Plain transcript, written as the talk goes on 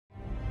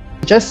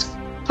Just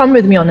come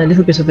with me on a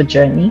little bit of a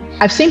journey.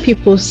 I've seen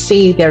people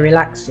say they're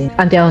relaxing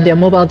and they're on their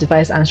mobile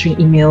device answering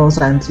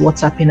emails and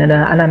WhatsApping, and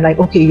I'm like,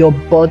 okay, your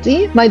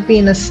body might be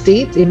in a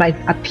state, it might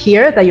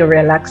appear that you're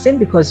relaxing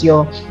because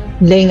you're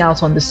laying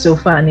out on the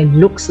sofa and it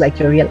looks like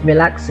you're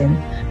relaxing.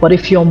 But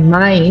if your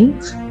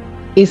mind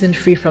isn't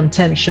free from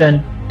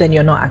tension, then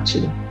you're not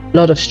actually. A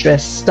lot of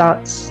stress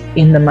starts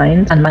in the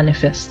mind and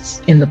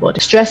manifests in the body.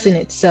 Stress in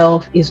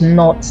itself is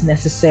not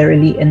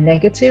necessarily a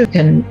negative. It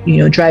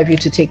can, drive you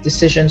to take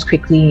decisions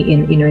quickly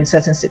in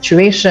certain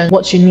situations.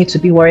 What you need to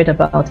be worried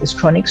about is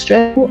chronic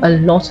stress. A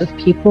lot of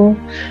people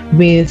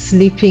with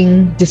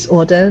sleeping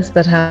disorders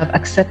that have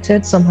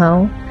accepted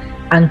somehow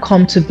and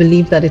come to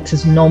believe that it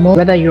is normal,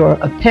 whether you're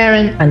a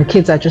parent and the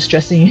kids are just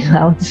stressing you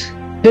out,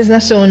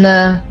 business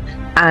owner,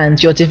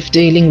 and you're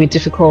dealing with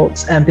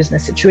difficult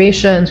business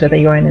situations, whether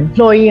you're an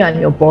employee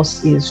and your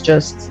boss is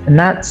just a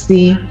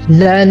Nazi,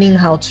 learning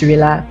how to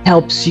relax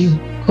helps you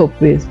cope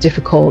with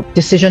difficult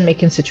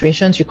decision-making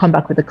situations. You come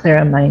back with a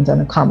clearer mind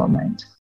and a calmer mind.